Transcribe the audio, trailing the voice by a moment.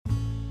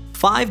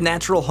5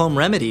 natural home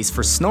remedies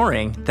for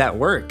snoring that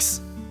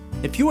works.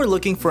 If you are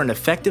looking for an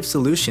effective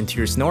solution to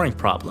your snoring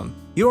problem,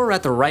 you are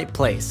at the right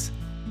place.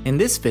 In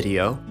this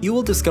video, you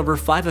will discover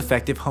 5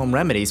 effective home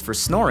remedies for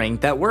snoring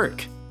that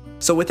work.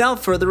 So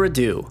without further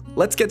ado,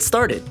 let's get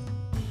started.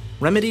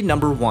 Remedy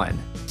number 1,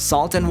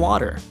 salt and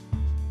water.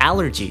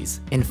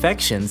 Allergies,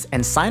 infections,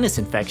 and sinus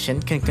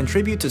infection can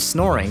contribute to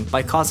snoring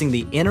by causing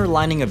the inner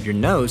lining of your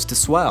nose to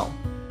swell.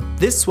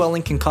 This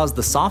swelling can cause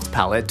the soft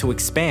palate to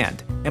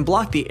expand and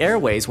block the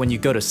airways when you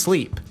go to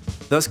sleep,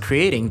 thus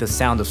creating the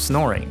sound of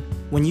snoring.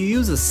 When you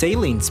use a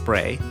saline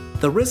spray,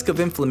 the risk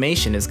of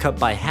inflammation is cut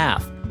by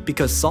half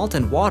because salt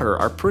and water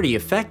are pretty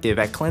effective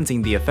at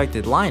cleansing the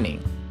affected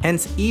lining,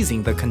 hence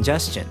easing the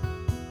congestion.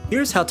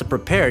 Here's how to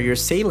prepare your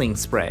saline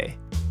spray.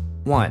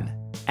 1.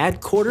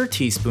 Add 1/4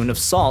 teaspoon of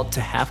salt to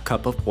 1/2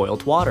 cup of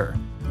boiled water.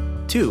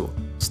 2.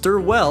 Stir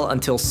well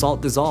until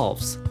salt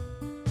dissolves.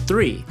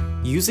 3.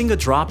 Using a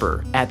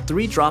dropper, add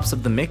 3 drops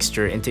of the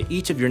mixture into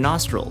each of your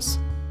nostrils.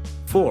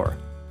 4.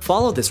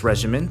 Follow this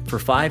regimen for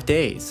 5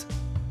 days.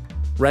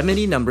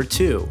 Remedy number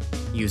 2,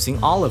 using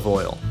olive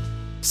oil.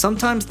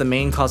 Sometimes the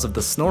main cause of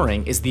the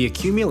snoring is the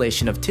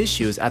accumulation of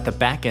tissues at the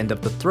back end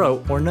of the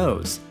throat or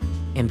nose.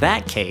 In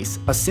that case,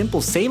 a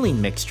simple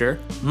saline mixture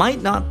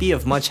might not be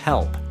of much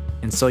help,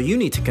 and so you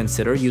need to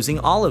consider using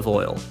olive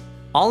oil.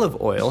 Olive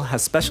oil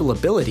has special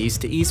abilities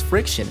to ease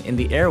friction in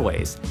the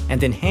airways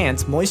and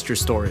enhance moisture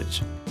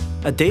storage.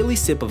 A daily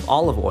sip of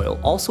olive oil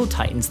also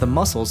tightens the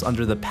muscles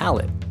under the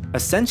palate,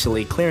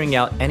 essentially clearing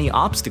out any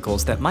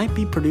obstacles that might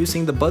be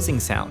producing the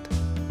buzzing sound.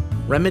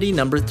 Remedy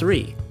number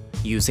 3,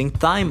 using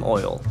thyme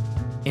oil.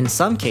 In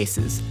some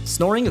cases,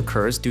 snoring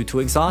occurs due to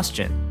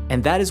exhaustion,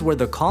 and that is where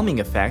the calming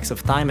effects of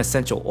thyme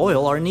essential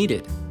oil are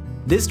needed.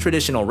 This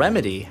traditional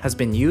remedy has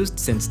been used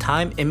since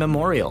time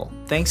immemorial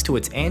thanks to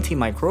its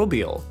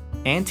antimicrobial,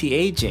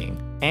 anti-aging,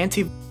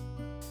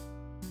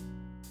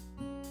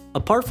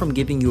 Apart from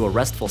giving you a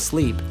restful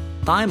sleep,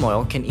 thyme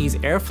oil can ease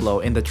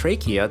airflow in the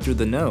trachea through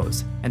the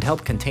nose and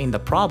help contain the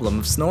problem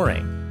of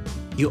snoring.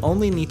 You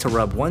only need to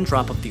rub 1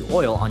 drop of the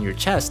oil on your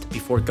chest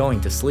before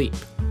going to sleep.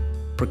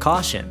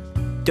 Precaution: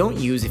 don't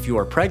use if you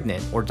are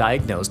pregnant or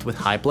diagnosed with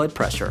high blood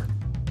pressure.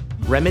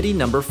 Remedy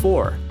number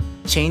 4,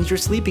 change your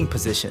sleeping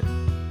position.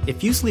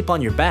 If you sleep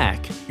on your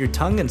back, your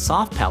tongue and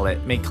soft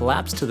palate may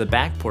collapse to the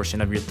back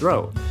portion of your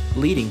throat,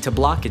 leading to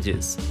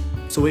blockages.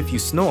 So if you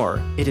snore,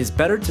 it is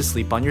better to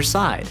sleep on your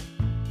side.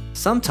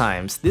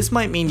 Sometimes, this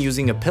might mean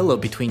using a pillow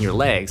between your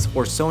legs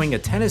or sewing a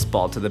tennis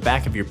ball to the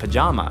back of your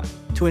pajama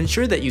to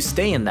ensure that you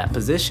stay in that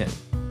position.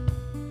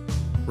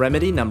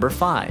 Remedy number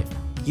 5,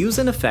 use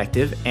an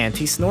effective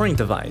anti-snoring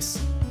device.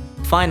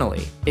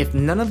 Finally, if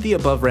none of the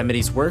above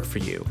remedies work for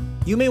you,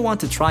 you may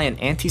want to try an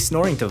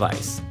anti-snoring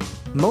device.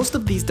 Most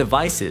of these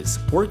devices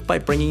work by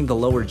bringing the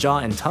lower jaw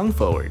and tongue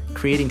forward,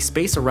 creating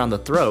space around the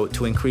throat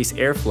to increase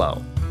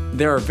airflow.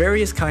 There are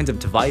various kinds of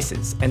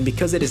devices, and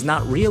because it is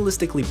not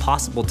realistically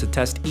possible to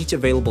test each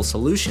available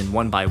solution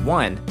one by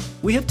one,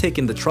 we have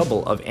taken the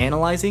trouble of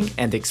analyzing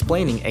and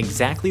explaining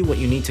exactly what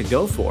you need to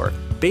go for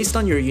based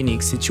on your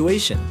unique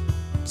situation.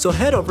 So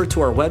head over to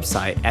our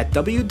website at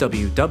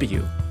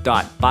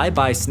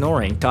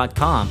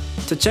www.byebyesnoring.com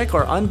to check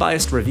our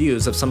unbiased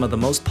reviews of some of the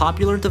most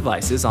popular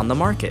devices on the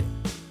market.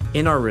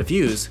 In our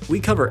reviews, we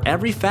cover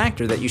every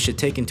factor that you should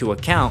take into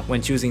account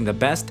when choosing the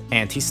best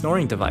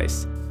anti-snoring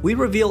device. We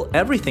reveal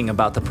everything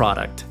about the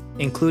product,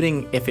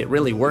 including if it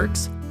really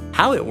works,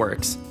 how it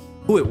works,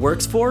 who it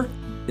works for,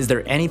 is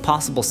there any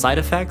possible side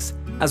effects,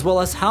 as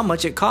well as how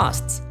much it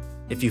costs.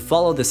 If you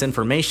follow this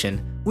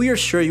information, we are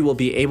sure you will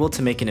be able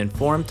to make an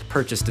informed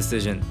purchase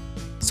decision.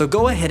 So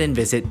go ahead and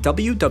visit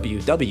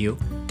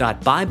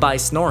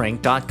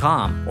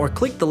www.byebyesnoring.com or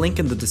click the link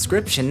in the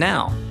description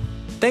now.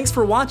 Thanks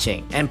for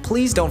watching, and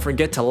please don't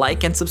forget to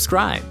like and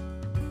subscribe.